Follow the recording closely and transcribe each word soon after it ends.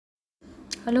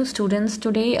Hello students,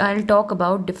 today I'll talk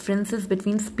about differences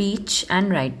between speech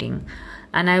and writing,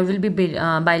 and I will be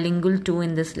bilingual too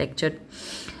in this lecture.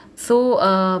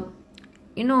 The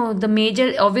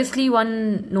major, obviously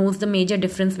one knows the major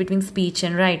difference between speech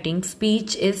and writing.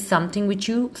 Speech is something which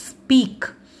you speak,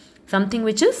 something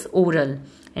which is oral,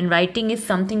 and writing is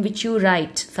something which you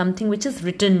write, something which is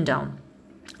written down,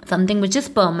 something which is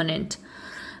permanent.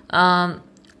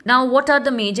 Now, what are the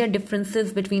major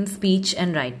differences between speech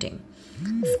and writing?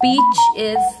 Speech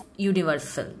is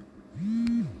universal.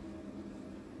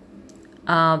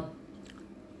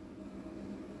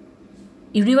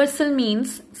 Universal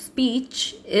means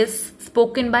speech is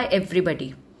spoken by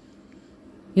everybody.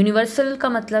 Universal का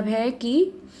मतलब है कि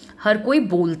हर कोई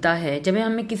बोलता है. जब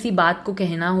हमें किसी बात को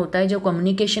कहना होता है, जो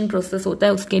कम्युनिकेशन प्रोसेस होता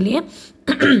है, उसके लिए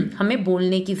हमें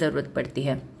बोलने की ज़रूरत पड़ती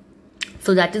है.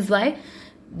 So that is why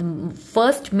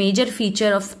first major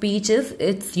feature of speech is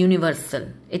it's universal.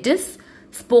 It is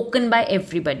spoken by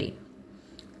everybody.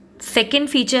 Second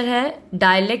feature है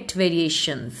dialect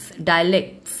variations,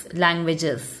 dialects,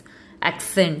 languages,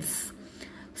 accents.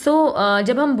 So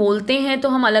जब हम बोलते हैं तो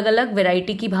हम अलग अलग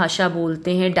वैरायटी की भाषा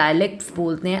बोलते हैं, dialects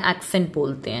बोलते हैं, accent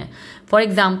बोलते हैं. For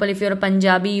example, if you're a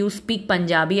Punjabi, you speak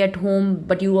Punjabi at home,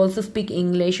 but you also speak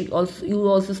English, you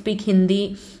also speak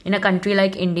Hindi in a country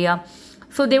like India.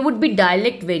 So there would be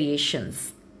dialect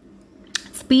variations.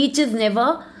 Speech is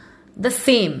never the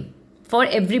same for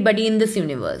everybody in this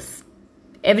universe.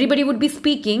 Everybody would be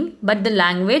speaking, but the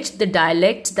language, the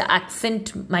dialect, the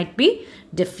accent might be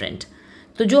different.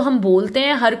 तो जो हम बोलते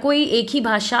हैं, हर कोई एक ही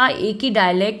भाषा, एक ही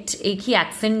dialect, एक ही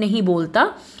एक्सेंट नहीं बोलता.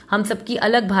 हम सबकी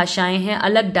अलग भाषाएं हैं,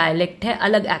 अलग डायलेक्ट है,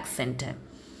 अलग एक्सेंट है.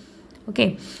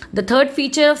 Okay. The third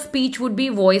feature of speech would be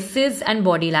voices and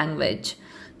body language.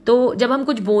 तो जब हम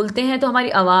कुछ बोलते हैं तो हमारी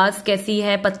आवाज़ कैसी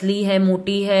है, पतली है,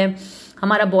 मोटी है,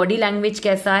 हमारा बॉडी लैंग्वेज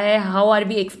कैसा है, how are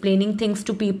we explaining things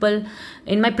to people.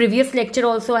 In my previous lecture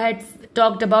also I had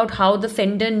talked about how the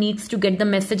sender needs to get the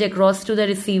message across to the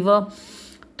receiver.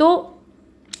 तो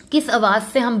किस आवाज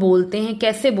से हम बोलते हैं,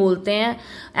 कैसे बोलते हैं,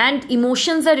 and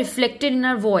emotions are reflected in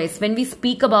our voice. When we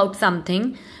speak about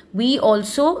something we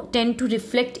also tend to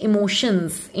reflect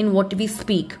emotions in what we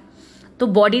speak. तो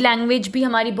बॉडी लैंग्वेज भी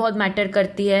हमारी बहुत मैटर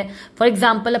करती है. For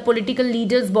example, a political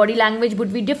leaders body language would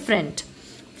be different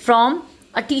from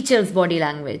a teacher's body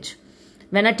language.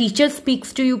 When a teacher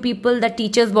speaks to you people, that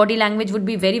teacher's body language would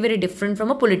be very very different from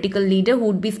a political leader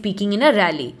who would be speaking in a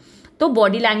rally. तो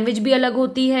body language भी अलग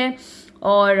होती है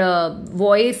और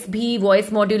voice भी,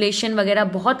 voice modulation वगैरह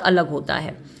बहुत अलग होता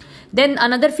है. Then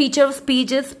another feature of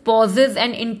speech is possess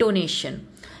and intonation.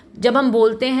 जब हम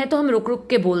बोलते हैं तो हम रुक रुक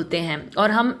के बोलते हैं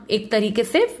और हम एक तरीके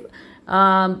से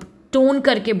टोन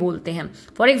करके बोलते हैं.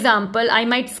 For example, I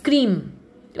might scream.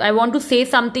 I want to say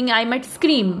something, I might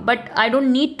scream, but I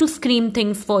don't need to scream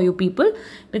things for you people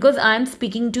because I am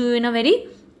speaking to you in a very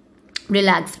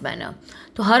relaxed manner.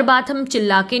 तो हर बात हम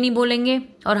चिल्ला के नहीं बोलेंगे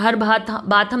और हर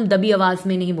बात हम दबी आवाज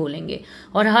में नहीं बोलेंगे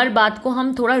और हर बात को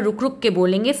हम थोड़ा रुक रुक के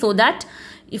बोलेंगे so that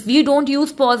if you don't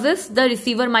use pauses, the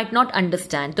receiver might not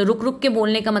understand. तो रुक रुक के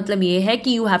बोलने का मतलब ये है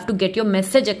कि you have to get your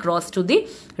message across to the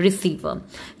receiver.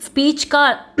 Speech का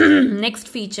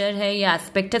next feature है, ये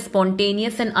aspect है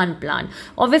spontaneous and unplanned.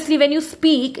 Obviously, when you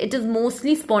speak, it is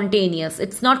mostly spontaneous.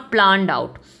 It's not planned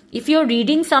out. If you're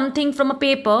reading something from a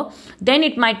paper, then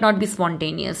it might not be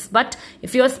spontaneous. But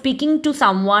if you're speaking to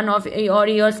someone or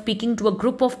you're speaking to a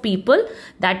group of people,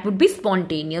 that would be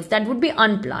spontaneous. That would be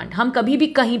unplanned. हम कभी भी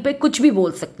कहीं पे कुछ भी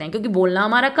बोल सकते हैं क्योंकि बोलना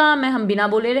हमारा काम है, हम बिना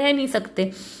बोले रह नहीं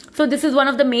सकते. So this is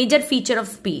one of the major feature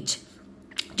of speech.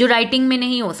 जो राइटिंग में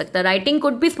नहीं हो सकता. Writing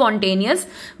could be spontaneous,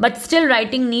 but still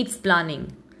writing needs planning.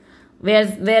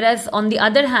 Whereas on the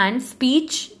other hand,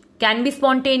 speech can be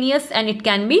spontaneous and it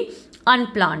can be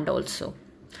unplanned also.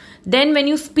 Then when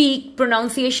you speak,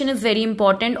 pronunciation is very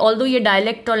important. Although ये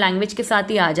dialect और language के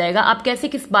साथ ही आ जाएगा, आप कैसे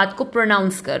किस बात को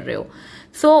pronounce कर रहे हो.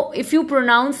 So if you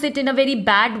pronounce it in a very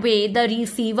bad way, the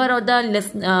receiver or the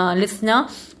listener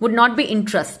would not be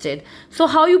interested. So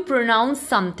how you pronounce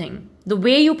something, the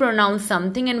way you pronounce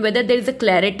something, and whether there is a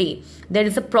clarity,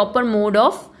 there is a proper mode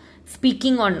of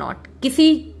speaking or not.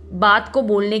 किसी बात को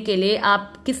बोलने के लिए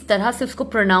आप किस तरह से उसको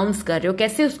प्रोनाउंस कर रहे हो,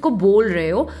 कैसे उसको बोल रहे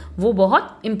हो, वो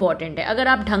बहुत इंपॉर्टेंट है. अगर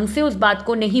आप ढंग से उस बात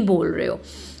को नहीं बोल रहे हो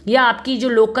या आपकी जो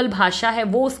लोकल भाषा है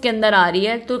वो उसके अंदर आ रही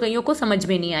है तो कईयों को समझ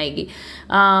में नहीं आएगी.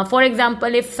 For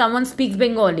example, if someone speaks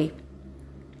Bengali,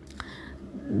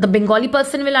 the Bengali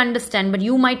person will understand but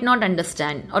you might not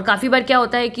understand. और काफी बार क्या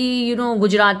होता है कि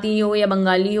गुजराती हो या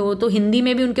बंगाली हो तो हिंदी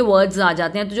में भी उनके वर्ड्स आ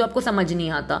जाते हैं तो जो आपको समझ नहीं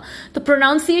आता. तो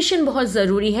प्रोनाउंसिएशन बहुत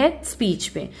जरूरी है स्पीच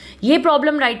पे. ये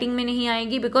प्रॉब्लम राइटिंग में नहीं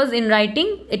आएगी because in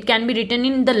writing it can be written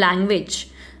in the language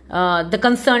the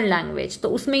concern language, तो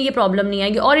उसमें ये प्रॉब्लम नहीं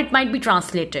आएगी. और it might be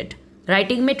translated.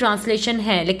 Writing में ट्रांसलेशन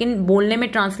है, लेकिन बोलने में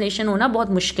ट्रांसलेशन होना बहुत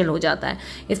मुश्किल हो जाता है.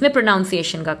 इसमें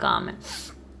प्रोनाउंसिएशन का काम है.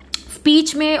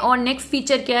 स्पीच में और नेक्स्ट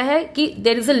फीचर क्या है कि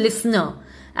there is a listener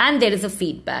and there is a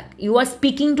feedback. You are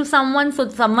speaking to someone, so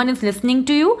someone is listening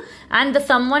to you, and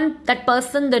that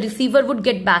person, the receiver would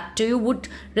get back to you, would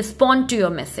respond to your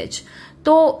message.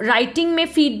 तो writing में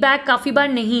feedback काफी बार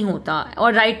नहीं होता,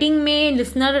 और writing में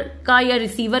listener का या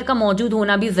receiver का मौजूद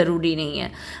होना भी जरूरी नहीं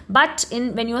है. But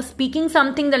when you are speaking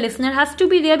something, the listener has to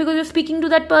be there because you are speaking to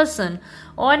that person,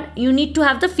 और you need to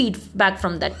have the feedback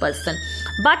from that person.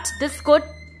 But this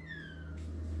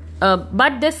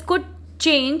could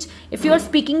change if you are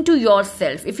speaking to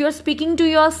yourself. If you are speaking to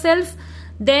yourself,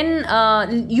 then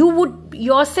you would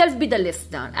yourself be the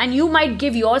listener, and you might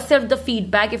give yourself the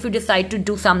feedback if you decide to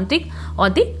do something or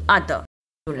the other.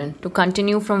 To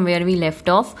continue from where we left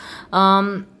off,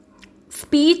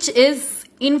 speech is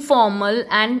informal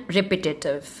and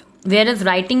repetitive, whereas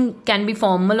writing can be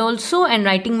formal also,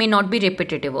 and writing may not be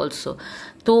repetitive also.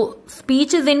 So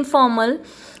speech is informal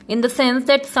in the sense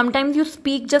that sometimes you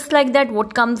speak just like that,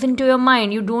 what comes into your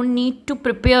mind. You don't need to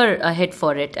prepare ahead for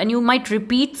it, and you might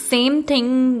repeat same thing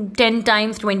 10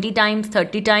 times, 20 times,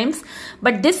 30 times,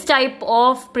 but this type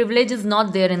of privilege is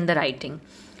not there in the writing.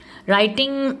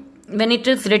 Writing, when it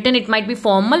is written, it might be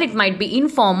formal, it might be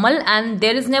informal, and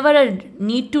there is never a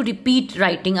need to repeat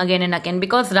writing again and again,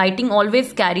 because writing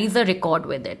always carries a record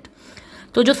with it.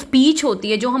 तो जो speech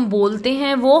होती है, जो हम बोलते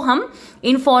हैं, वो हम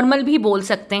इनफॉर्मल भी बोल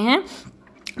सकते हैं.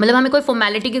 मतलब हमें कोई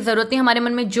फॉर्मेलिटी की जरूरत नहीं, हमारे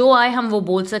मन में जो आए हम वो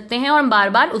बोल सकते हैं, और हम बार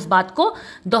बार उस बात को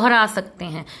दोहरा सकते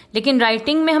हैं. लेकिन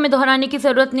राइटिंग में हमें दोहराने की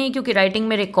जरूरत नहीं, क्योंकि राइटिंग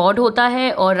में रिकॉर्ड होता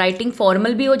है, और राइटिंग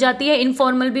फॉर्मल भी हो जाती है,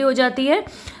 इनफॉर्मल भी हो जाती है.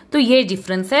 तो ये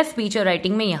डिफरेंस है स्पीच और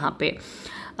राइटिंग में यहाँ पे.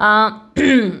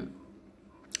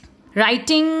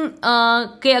 राइटिंग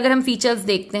के अगर हम फीचर्स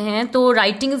देखते हैं, तो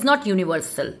writing is not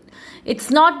universal. It's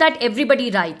not that everybody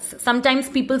writes. Sometimes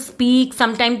people speak,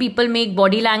 sometimes people make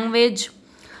body language.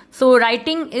 So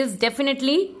writing is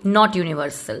definitely not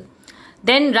universal.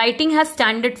 Then writing has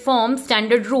standard forms,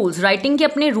 standard rules. Writing के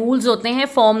अपने rules होते हैं,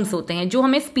 forms होते हैं, जो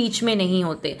हमें speech में नहीं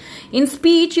होते. In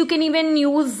speech you can even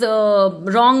use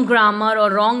wrong grammar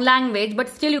or wrong language,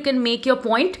 but still you can make your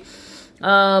point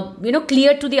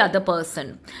clear to the other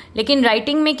person. लेकिन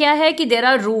writing में क्या है कि there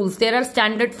are rules, there are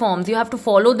standard forms. You have to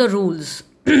follow the rules.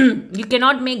 You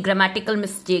cannot make grammatical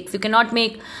mistakes, you cannot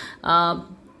make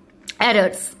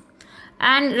errors.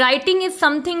 And writing is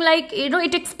something like,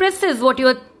 it expresses what you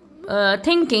are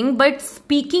thinking, but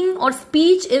speaking or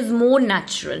speech is more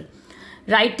natural.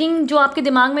 Writing जो आपके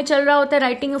दिमाग में चल रहा होता है,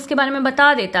 writing उसके बारे में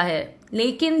बता देता है.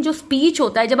 लेकिन जो speech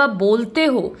होता है, जब आप बोलते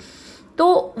हो,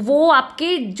 तो वो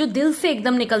आपके जो दिल से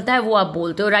एकदम निकलता है, वो आप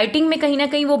बोलते हो. राइटिंग में कहीं ना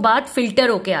कहीं वो बात फिल्टर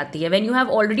होके आती है, when you have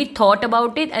already thought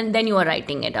about it and then you are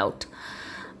writing it out.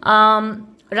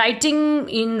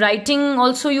 In writing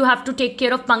also you have to take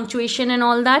care of punctuation and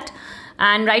all that,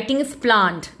 and writing is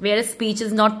planned, whereas speech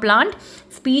is not planned.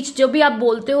 Speech जो भी आप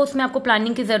बोलते हो उसमें आपको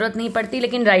planning की जरूरत नहीं पड़ती,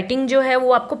 लेकिन writing जो है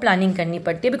वो आपको प्लानिंग करनी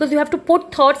पड़ती है, because you have to put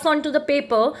thoughts onto the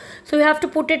paper, so you have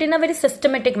to put it in a very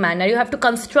systematic manner. You have to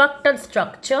construct a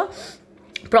structure,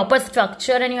 proper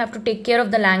structure, and you have to take care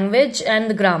of the language and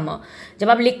the grammar. जब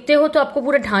आप लिखते हो तो आपको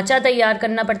पूरा ढांचा तैयार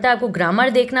करना पड़ता है, आपको ग्रामर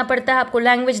देखना पड़ता है, आपको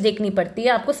लैंग्वेज देखनी पड़ती है,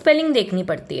 आपको स्पेलिंग देखनी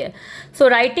पड़ती है. So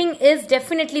writing is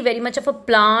definitely very much of a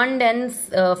planned and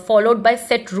followed by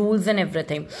set rules and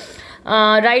everything.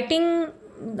 Writing,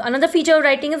 another feature of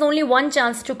writing is only one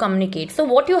chance to communicate. So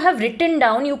what you have written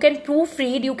down, you can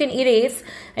proofread, you can erase,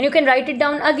 and you can write it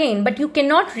down again, but you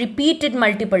cannot repeat it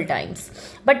multiple times.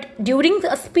 But during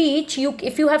a speech,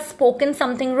 if you have spoken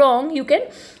something wrong, you can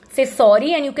say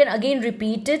sorry, and you can again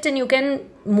repeat it, and you can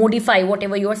modify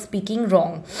whatever you are speaking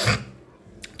wrong.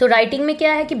 तो writing में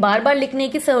क्या है कि बार बार लिखने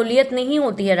की सहूलियत नहीं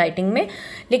होती है राइटिंग में,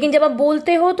 लेकिन जब आप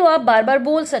बोलते हो तो आप बार बार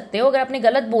बोल सकते हो. अगर आपने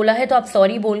गलत बोला है तो आप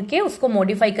सॉरी बोल के उसको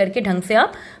मॉडिफाई करके ढंग से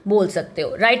आप बोल सकते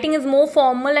हो. Writing is more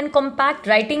formal and compact.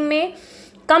 Writing में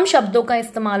कम शब्दों का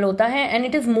इस्तेमाल होता है, and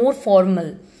it is more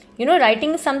formal.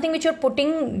 Writing is something which you're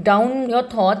putting down your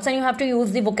thoughts, and you have to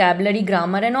use the vocabulary,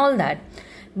 grammar, and all that.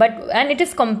 And it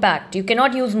is compact. You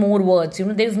cannot use more words.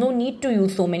 There is no need to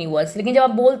use so many words. लेकिन जब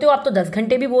आप बोलते हो, आप तो 10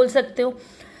 घंटे भी बोल सकते हो.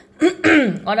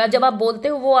 और जब आप बोलते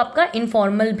हो वो आपका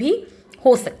इनफॉर्मल भी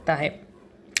हो सकता है.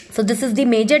 So this is the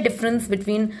major difference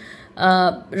between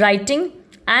writing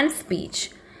and speech.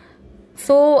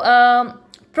 So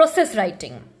process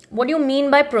writing, what do you mean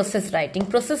by process writing?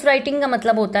 Process writing का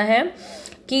मतलब होता है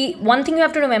कि one thing you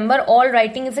have to remember, all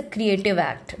writing is a creative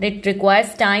act. It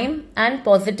requires time and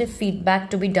positive feedback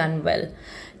to be done well.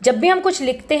 जब भी हम कुछ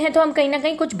लिखते हैं तो हम कहीं ना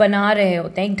कहीं कुछ बना रहे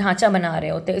होते हैं, एक ढांचा बना रहे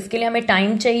होते हैं। इसके लिए हमें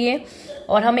टाइम चाहिए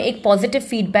और हमें एक पॉजिटिव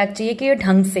फीडबैक चाहिए कि ये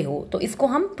ढंग से हो, तो इसको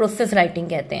हम प्रोसेस राइटिंग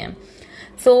कहते हैं।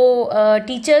 So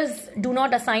teachers do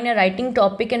not assign a writing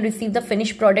topic and receive the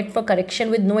finished product for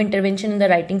correction with no intervention in the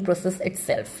writing process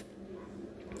itself.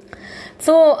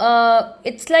 So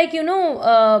it's like,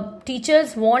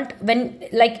 teachers want, when,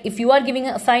 like, if you are giving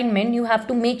an assignment, you have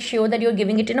to make sure that you're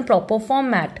giving it in a proper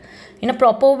format, in a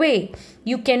proper way.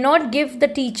 You cannot give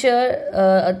the teacher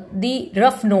the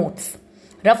rough notes.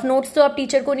 Rough notes तो आप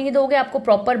teacher को नहीं दोगे, आपको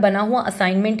proper बना हुआ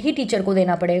assignment ही teacher को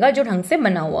देना पड़ेगा जो ढंग से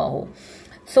बना हुआ हो।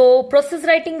 सो प्रोसेस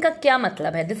राइटिंग का क्या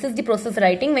मतलब है? This is the process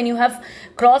writing when you have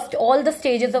crossed all the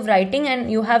stages of writing and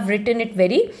you have written it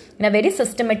in a very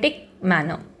systematic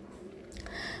manner.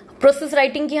 Process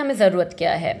writing की हमें जरूरत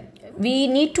क्या है? We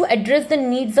need to address the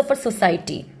needs of a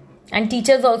society and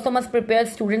teachers also must prepare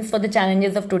students for the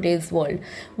challenges of today's world.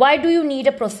 Why do you need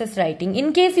a process writing?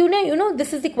 In case you know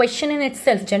this is the question in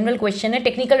itself, general question है,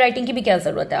 technical writing की भी क्या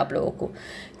जरूरत है आप लोगों को?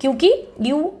 क्योंकि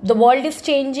the world is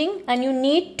changing and you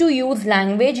need to use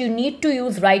language, you need to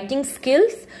use writing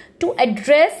skills to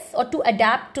address or to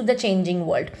adapt to the changing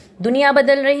world. दुनिया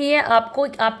बदल रही है, आपको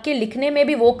आपके लिखने में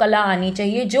भी वो कला आनी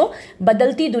चाहिए जो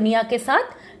बदलती दुनिया के साथ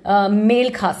मेल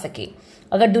खा सके।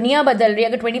 अगर दुनिया बदल रही है,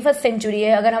 अगर 21st सेंचुरी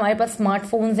है, अगर हमारे पास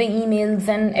स्मार्टफोन्स हैं, emails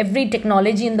and every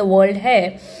technology in the world है,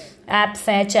 एप्स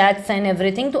हैं, चैट्स एंड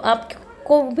एवरीथिंग, तो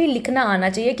आपको भी लिखना आना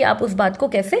चाहिए कि आप उस बात को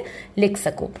कैसे लिख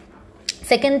सको।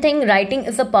 Second thing, writing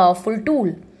is a powerful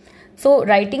tool. So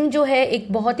writing जो है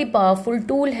एक बहुत ही पावरफुल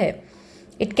टूल है।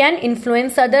 It can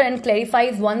influence other and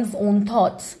clarifies one's own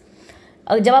thoughts.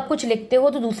 जब आप कुछ लिखते हो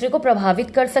तो दूसरे को प्रभावित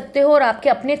कर सकते हो और आपके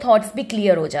अपने थॉट्स भी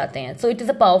क्लियर हो जाते हैं। So it is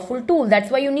a powerful tool, that's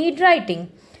why you need writing.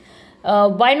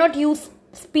 Why not use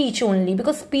speech only?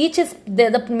 Because speech is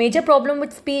the major problem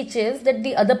with speech is that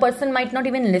the other person might not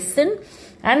even listen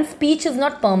and speech is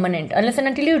not permanent unless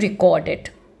and until you record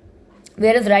it.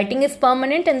 Whereas writing is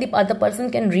permanent and the other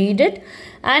person can read it,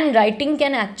 and writing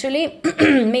can actually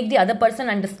make the other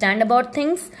person understand about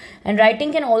things, and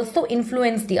writing can also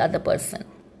influence the other person.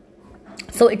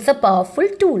 So it's a powerful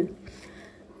tool.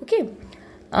 Okay.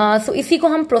 So इसी को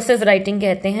हम process writing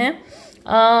कहते हैं।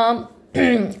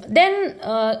 Then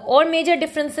और major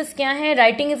differences क्या है?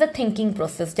 Writing is a thinking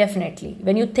process, definitely.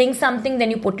 When you think something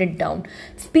then you put it down.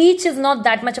 Speech is not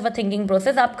that much of a thinking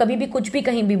process. आप कभी भी कुछ भी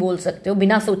कहीं भी बोल सकते हो,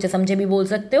 बिना सोचे समझे भी बोल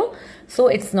सकते हो। So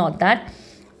it's not that.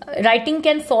 Writing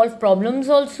can solve problems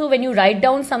also. When you write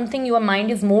down something, your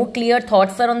mind is more clear,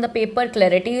 thoughts are on the paper,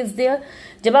 clarity is there.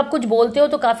 जब आप कुछ बोलते हो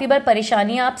तो काफी बार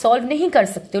परेशानियां आप सॉल्व नहीं कर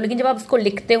सकते हो, लेकिन जब आप उसको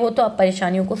लिखते हो तो आप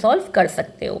परेशानियों को सॉल्व कर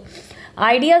सकते हो।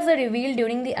 Ideas are revealed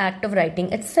during the act of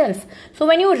writing itself.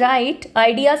 So when you write,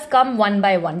 ideas come one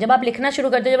by one. जब आप लिखना शुरू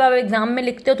करते हो, जब आप एग्जाम में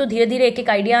लिखते हो तो धीरे धीरे एक एक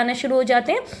आइडिया आना शुरू हो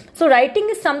जाते हैं। So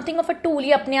writing is something of a tool.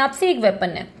 ये अपने आप से एक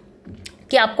वेपन है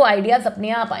कि आपको आइडियाज अपने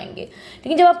आप आएंगे।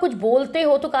 लेकिन जब आप कुछ बोलते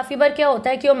हो तो काफी बार क्या होता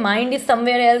है कि your mind is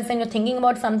somewhere else and you are thinking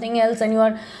about something else and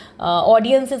your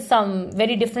audience is some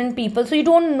very different people, so you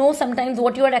don't know sometimes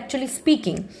what you are actually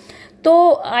speaking.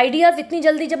 तो आइडियाज इतनी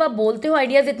जल्दी, जब आप बोलते हो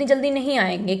ideas इतनी जल्दी नहीं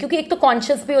आएंगे, क्योंकि एक तो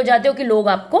कॉन्शियस भी हो जाते हो कि लोग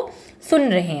आपको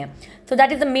सुन रहे हैं। So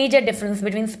that is the major difference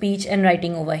between speech and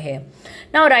writing over here.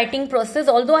 Now writing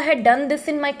process, although I had done this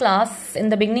in my class,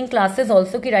 in the beginning classes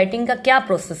also, कि writing का क्या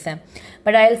process है,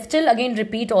 but I'll still again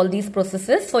repeat all these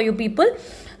processes for you people.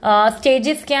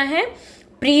 Stages क्या हैं?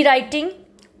 Pre-writing,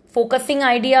 focusing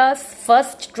ideas,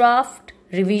 first draft,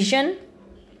 revision,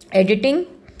 editing,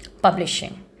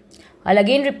 publishing. I'll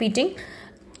again repeating.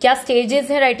 क्या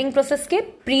stages है writing process के?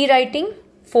 Pre-writing,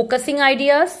 focusing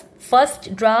ideas,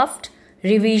 first draft,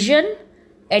 revision,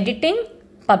 editing,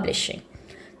 publishing.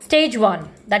 Stage 1,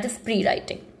 that is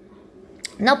pre-writing.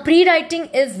 Now pre-writing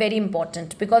is very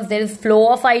important because there is flow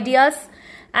of ideas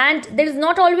and there is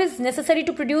not always necessary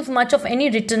to produce much of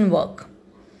any written work.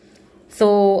 So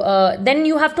then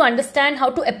you have to understand how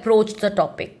to approach the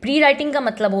topic. Pre-writing का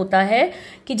मतलब होता है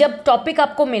कि जब topic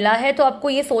आपको मिला है तो आपको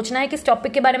ये सोचना है कि इस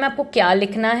टॉपिक के बारे में आपको क्या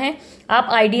लिखना है। आप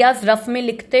आइडियाज रफ में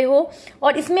लिखते हो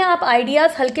और इसमें आप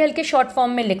आइडियाज हल्के हल्के शॉर्ट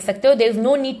फॉर्म में लिख सकते हो। There is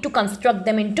no need to construct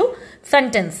them into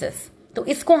sentences. तो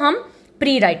इसको हम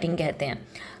प्री राइटिंग कहते हैं।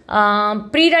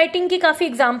 प्री राइटिंग की काफी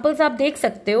एग्जाम्पल्स आप देख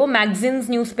सकते हो। मैगजीन्स,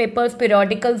 न्यूज़पेपर्स,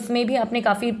 पीरियोडिकल्स में भी आपने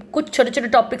काफी कुछ छोटे छोटे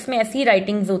टॉपिक्स में ऐसी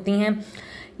राइटिंग्स होती हैं,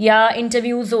 या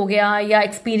इंटरव्यूज हो गया, या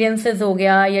एक्सपीरियंसेस हो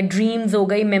गया, या ड्रीम्स हो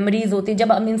गई, मेमोरीज होती है।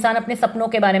 जब इंसान अपने सपनों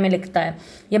के बारे में लिखता है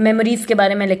या मेमोरीज के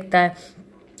बारे में लिखता है,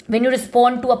 when you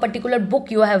respond to a particular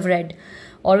book you have read,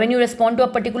 और when you respond to a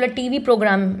particular TV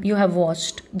programme you have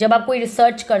watched, जब आप कोई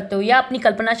रिसर्च करते हो या अपनी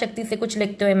कल्पना शक्ति से कुछ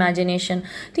लिखते हो, इमेजिनेशन,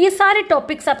 तो ये सारे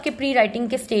टॉपिक्स आपके प्री राइटिंग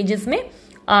के स्टेजेस में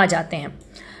आ जाते हैं।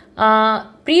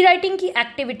 प्री राइटिंग की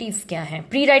एक्टिविटीज क्या हैं?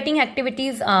 Pre writing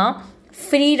activities are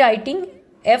free writing,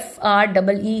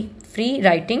 FREE, free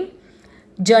writing,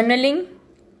 journaling,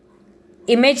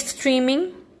 image streaming,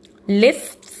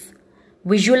 lists,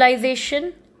 visualization,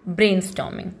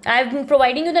 brainstorming. I have been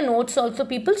providing you the notes also,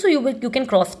 people, so you can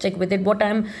cross check with it. What I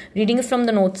am reading is from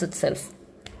the notes itself.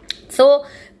 So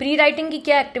pre-writing की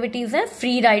क्या activities हैं?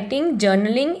 Free writing,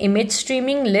 journaling, image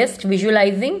streaming, list,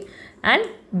 visualizing and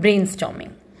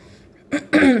brainstorming.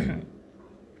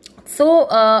 So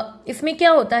इसमें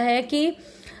क्या होता है कि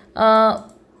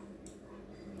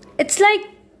it's like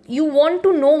you want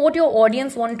to know what your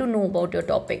audience want to know about your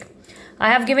topic. I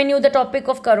have given you the topic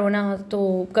of corona, तो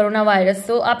corona virus.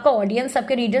 So आपका audience,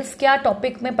 आपके readers क्या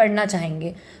topic में पढ़ना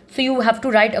चाहेंगे? So you have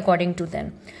to write according to them.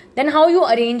 Then how you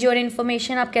arrange your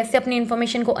information? आप कैसे अपनी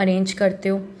information को arrange करते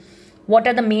हो? What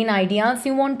are the main ideas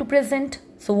you want to present?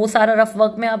 So वो सारा rough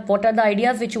work में आप what are the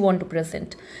ideas which you want to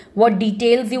present? What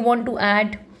details you want to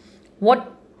add? What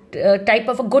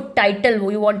type of a good title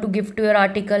you want to give to your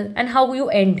article? And how you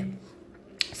end?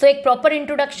 So एक proper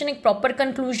introduction, एक proper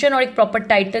conclusion और एक proper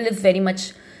title is very much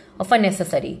of a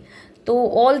necessary. So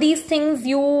all these things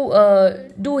you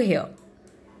do here.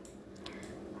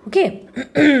 Okay.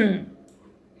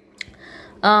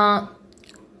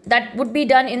 That would be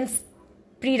done in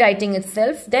pre-writing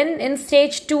itself. Then in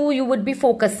stage 2 you would be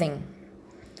focusing.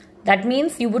 That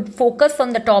means you would focus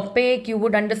on the topic, you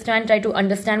would try to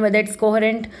understand whether it's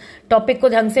coherent. Topic को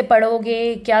ढंग से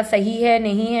पढ़ोगे, क्या सही है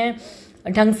नहीं है,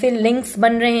 ढंग से लिंक्स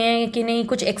बन रहे हैं कि नहीं,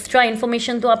 कुछ एक्स्ट्रा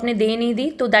इन्फॉर्मेशन तो आपने दे नहीं दी.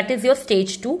 तो that is your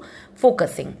stage 2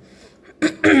 focusing.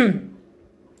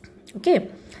 Okay.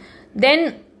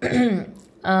 Then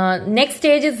next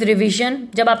stage is revision.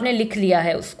 जब आपने लिख लिया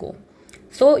है उसको,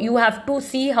 so you have to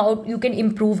see how you can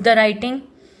improve the writing.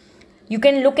 You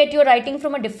can look at your writing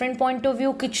from a different point of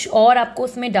view. कुछ और आपको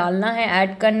उसमें डालना है,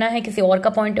 ऐड करना है, किसी और का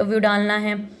पॉइंट ऑफ व्यू डालना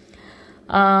है.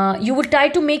 You would try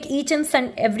to make each and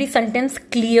every sentence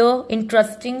clear,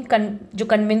 interesting, जो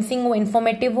convincing हो,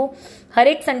 informative हो. हर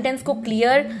एक sentence को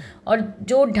clear और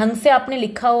जो ढंग से आपने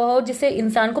लिखा हुआ हो, जिससे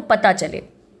इंसान को पता चले.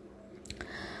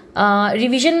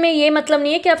 रिविजन में ये मतलब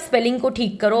नहीं है कि आप स्पेलिंग को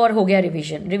ठीक करो और हो गया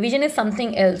revision. Revision is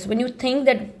something else. When you think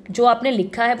that जो आपने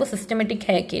लिखा है वो सिस्टमेटिक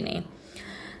है कि नहीं.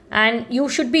 And you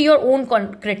should be your own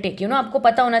critic. आपको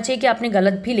पता होना चाहिए कि आपने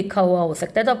गलत भी लिखा हुआ हो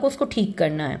सकता है, तो आपको उसको ठीक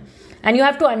करना है. And you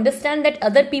have to understand that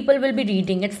other people will be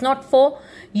reading. It's not for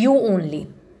you only.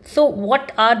 So what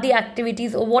are the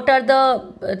activities or what are the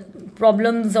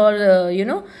problems or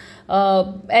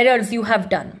errors you have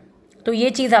done? तो ये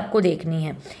चीज़ आपको देखनी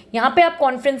है. यहाँ पे आप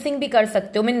conferencing भी कर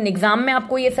सकते हो. मीन एग्जाम में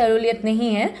आपको ये सहूलियत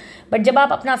नहीं है, बट जब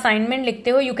आप अपना असाइनमेंट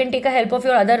लिखते हो, you can take a help of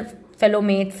your other fellow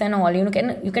mates and all.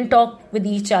 You can talk with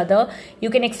each other,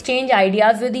 you can exchange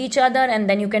ideas with each other,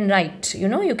 and then you can write.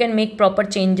 You can make proper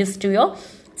changes to your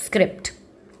script.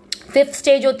 5th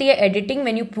stage होती है editing.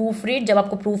 When you proof read, जब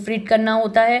आपको proof read करना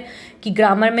होता है कि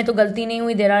grammar में तो गलती नहीं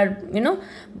हुई. There are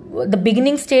the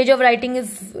beginning stage of writing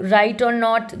is right और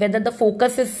not, whether the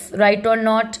focus is right और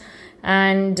not.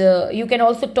 And you can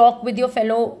also talk with your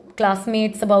fellow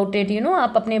classmates about it.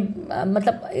 आप अपने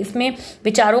मतलब इसमें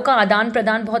विचारों का आदान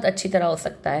प्रदान बहुत अच्छी तरह हो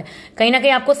सकता है. कहीं ना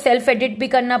कहीं आपको सेल्फ एडिट भी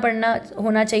करना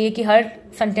होना चाहिए कि हर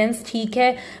सेंटेंस ठीक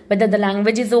है, whether the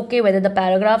language is okay, whether the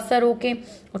paragraphs are okay.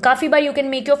 और काफ़ी बार you can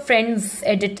make your friends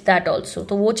edit that also,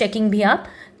 तो वो चेकिंग भी आप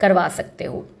करवा सकते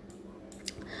हो.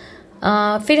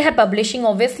 फिर है publishing.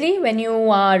 Obviously when you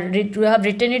have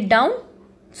written it down,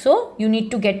 so you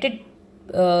need to get it,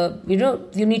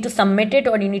 you need to submit it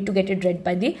or you need to get it read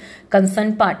by the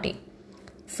concerned party.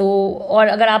 So और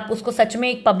अगर आप उसको सच में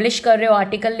एक publish कर रहे हो,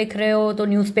 article लिख रहे हो, तो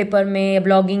न्यूज़पेपर में या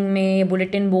ब्लॉगिंग में या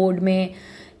बुलेटिन बोर्ड में,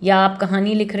 या आप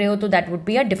कहानी लिख रहे हो, तो that would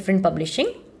be a different publishing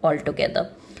all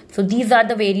together. So these are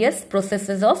the various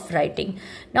processes of writing.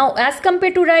 Now as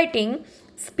compared to writing,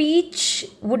 speech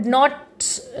would not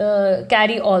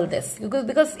carry all this,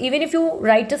 because even if you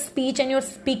write a speech and you're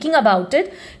speaking about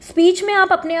it, speech में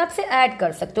आप अपने आप से add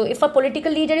कर सकते हो. If a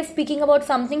political leader is speaking about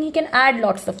something, he can add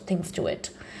lots of things to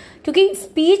it. क्योंकि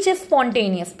speech is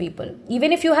spontaneous, people.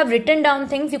 Even if you have written down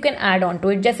things, you can add on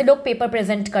to it. जैसे लोग paper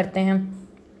present करते हैं,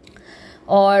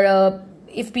 और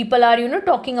if people are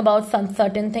talking about some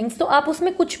certain things, तो आप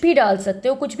उसमें कुछ भी डाल सकते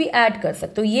हो, कुछ भी ऐड कर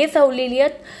सकते हो. ये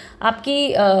सहूलियत आपकी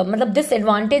मतलब this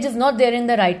advantage is not there in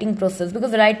the writing process,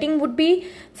 because writing would be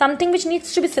something which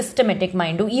needs to be systematic.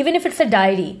 Mind, even if it's a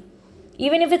diary,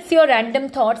 even if it's your random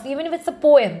thoughts, even if it's a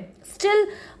poem, still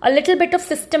a little bit of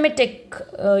systematic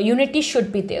unity should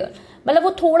be there. मतलब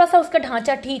वो थोड़ा सा उसका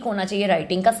ढांचा ठीक होना चाहिए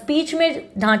writing का. स्पीच में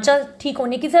ढांचा ठीक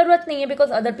होने की जरूरत नहीं है,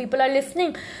 because other people are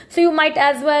listening, so you might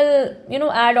as well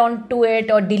add on to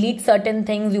it और delete certain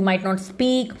things. You might not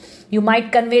speak, you might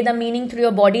convey the meaning through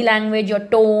your body language, your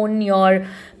tone, your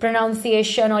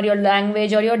pronunciation, or your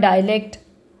language, or your dialect.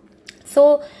 So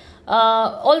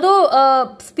although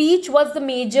speech was the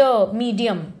major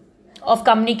medium of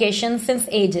communication since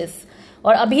ages,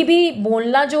 और अभी भी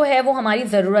बोलना जो है वो हमारी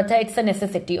ज़रूरत है, इट्स अ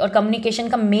नेसेसिटी, और कम्युनिकेशन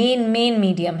का मेन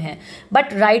मीडियम है.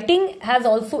 But writing has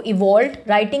also evolved.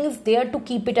 Writing is there to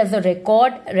keep it as a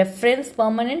record, reference,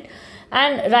 permanent.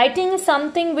 And writing is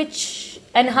something which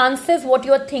enhances what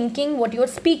you are thinking, what you are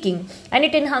speaking, and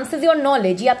it enhances your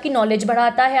knowledge. ये आपकी knowledge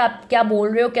बढ़ाता है, आप क्या बोल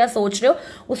रहे हो, क्या सोच रहे हो,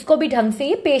 उसको भी ढंग से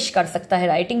ये पेश कर सकता है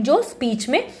राइटिंग, जो स्पीच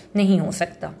में नहीं हो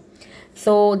सकता.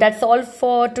 So that's all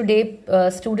for today,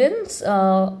 students.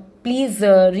 Please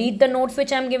read the notes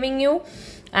which I'm giving you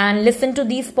and listen to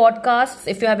these podcasts.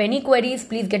 If you have any queries,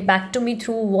 please get back to me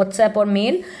through WhatsApp or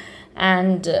mail.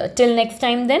 And till next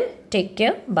time then, take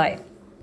care. Bye.